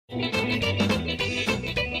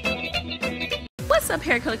What's up,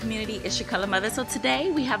 hair color community? It's your color mother. So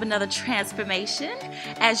today we have another transformation.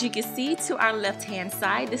 As you can see, to our left hand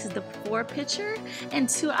side, this is the before picture, and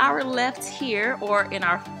to our left here, or in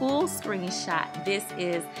our full screenshot, this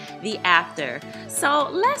is the after. So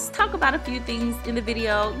let's talk about a few things in the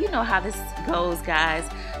video. You know how this goes, guys.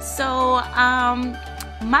 So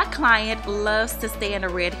my client loves to stay in a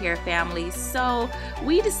red hair family, so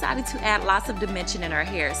we decided to add lots of dimension in her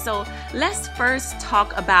hair. So let's first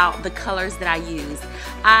talk about the colors that I use.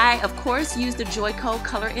 I, of course, use the JOICO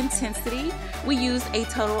color intensity. We use a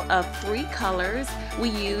total of 3 colors. We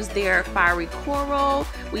use their fiery coral.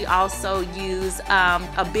 We also use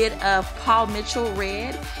a bit of Paul Mitchell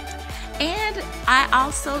red. And I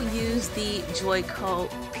also use the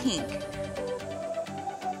JOICO pink.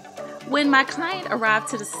 When my client arrived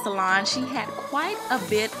to the salon, she had quite a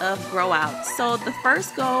bit of grow out. So the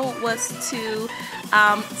first goal was to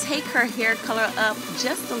take her hair color up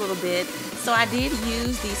just a little bit. So I did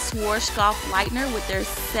use the Schwarzkopf lightener with their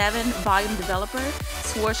 7 volume developer.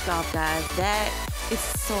 Schwarzkopf, guys, that is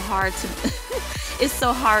so hard to it's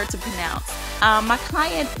so hard to pronounce. My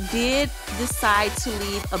client did decide to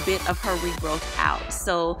leave a bit of her regrowth out.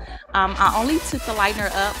 So I only took the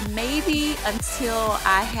lightener up maybe until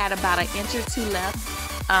I had about 1 inch or 2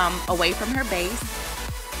 left away from her base.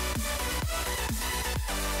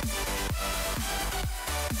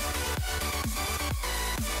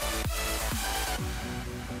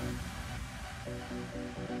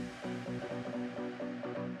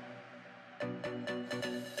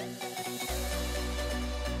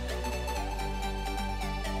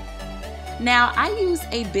 Now, I use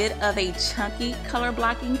a bit of a chunky color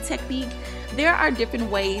blocking technique. There are different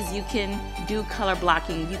ways you can do color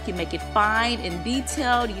blocking. You can make it fine and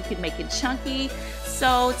detailed, you can make it chunky.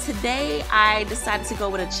 So today I decided to go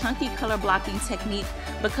with a chunky color blocking technique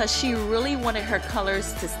because she really wanted her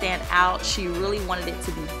colors to stand out. She really wanted it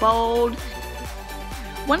to be bold.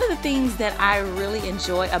 One of the things that I really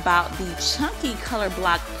enjoy about the chunky color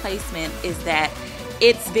block placement is that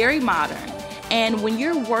it's very modern. And when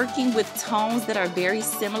you're working with tones that are very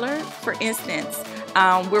similar, for instance,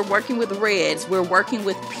 we're working with reds, we're working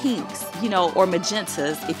with pinks, you know, or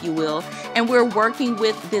magentas, if you will, and we're working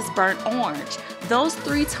with this burnt orange. Those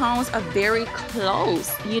 3 tones are very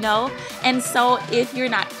close, you know, and so if you're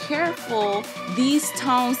not careful, these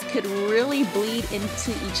tones could really bleed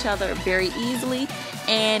into each other very easily,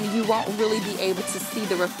 and you won't really be able to see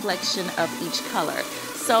the reflection of each color.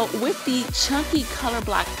 So with the chunky color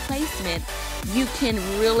block placement, you can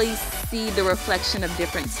really see the reflection of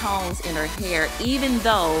different tones in her hair, even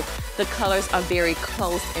though the colors are very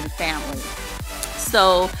close in family.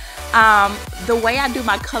 So the way I do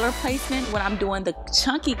my color placement when I'm doing the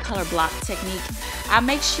chunky color block technique, I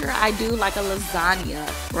make sure I do like a lasagna,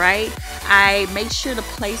 right? I make sure to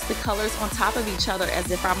place the colors on top of each other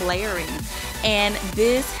as if I'm layering. And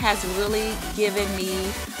this has really given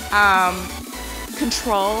me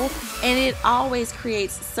control, and it always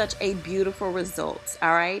creates such a beautiful result.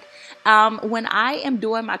 All right, when I am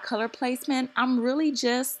doing my color placement, I'm really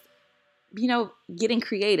just, you know, getting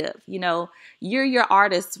creative. You know, you're your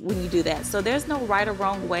artist when you do that, so there's no right or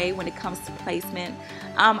wrong way when it comes to placement.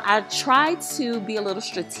 I try to be a little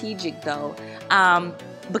strategic though,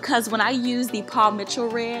 because when I use the Paul Mitchell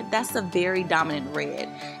red, that's a very dominant red,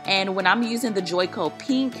 and when I'm using the JOICO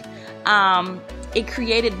pink, it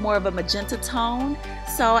created more of a magenta tone.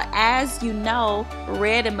 So as you know,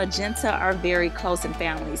 red and magenta are very close in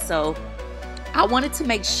family. So I wanted to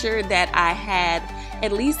make sure that I had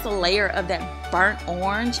at least a layer of that burnt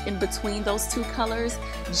orange in between those 2 colors,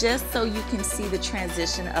 just so you can see the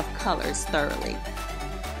transition of colors thoroughly.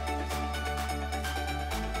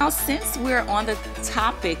 Now, since we're on the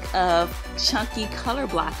topic of chunky color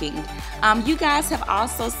blocking, you guys have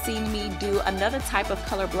also seen me do another type of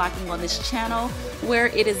color blocking on this channel where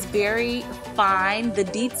it is very fine. The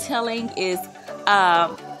detailing is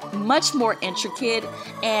much more intricate,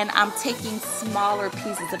 and I'm taking smaller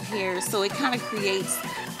pieces of hair, so it kind of creates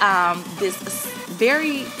this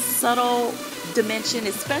very subtle dimension,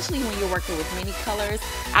 especially when you're working with many colors.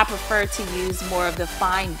 I prefer to use more of the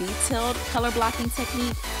fine detailed color blocking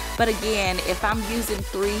technique. But again, if I'm using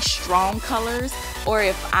 3 strong colors, or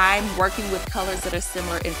if I'm working with colors that are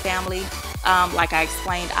similar in family, like I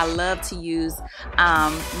explained, I love to use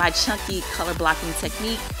my chunky color blocking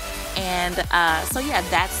technique. And so yeah,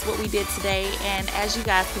 that's what we did today. And as you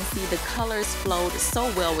guys can see, the colors flowed so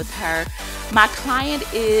well with her. My client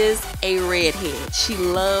is a redhead. She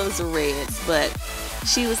loves reds, but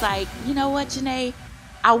she was like, you know what, Janae,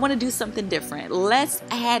 I want to do something different. Let's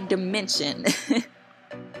add dimension.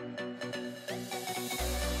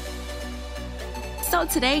 So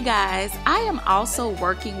today, guys, I am also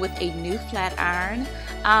working with a new flat iron.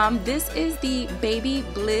 This is the Baby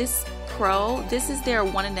Bliss Pro. This is their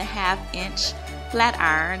 1.5 inch flat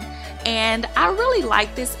iron, and I really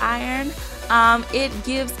like this iron. It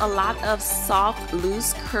gives a lot of soft,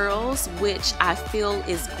 loose curls, which I feel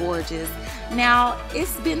is gorgeous. Now,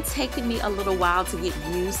 it's been taking me a little while to get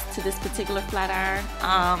used to this particular flat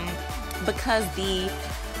iron because the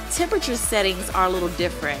temperature settings are a little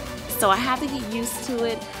different. So I have to get used to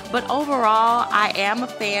it. But overall, I am a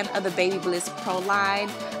fan of the Baby Bliss Pro line.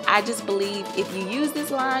 I just believe if you use this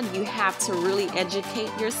line, you have to really educate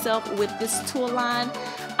yourself with this tool line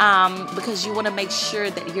because you want to make sure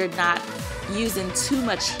that you're not using too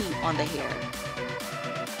much heat on the hair.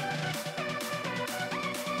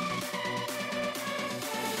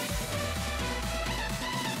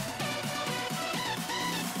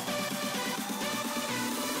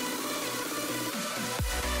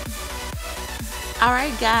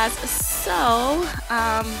 Alright guys, so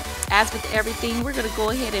as with everything, we're going to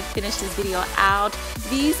go ahead and finish this video out.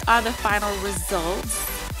 These are the final results.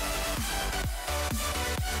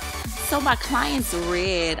 So my client's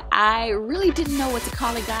red. I really didn't know what to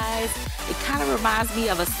call it, guys. It kind of reminds me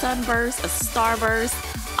of a sunburst, a starburst,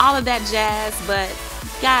 all of that jazz. But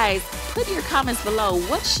guys, put in your comments below,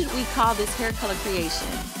 what should we call this hair color creation?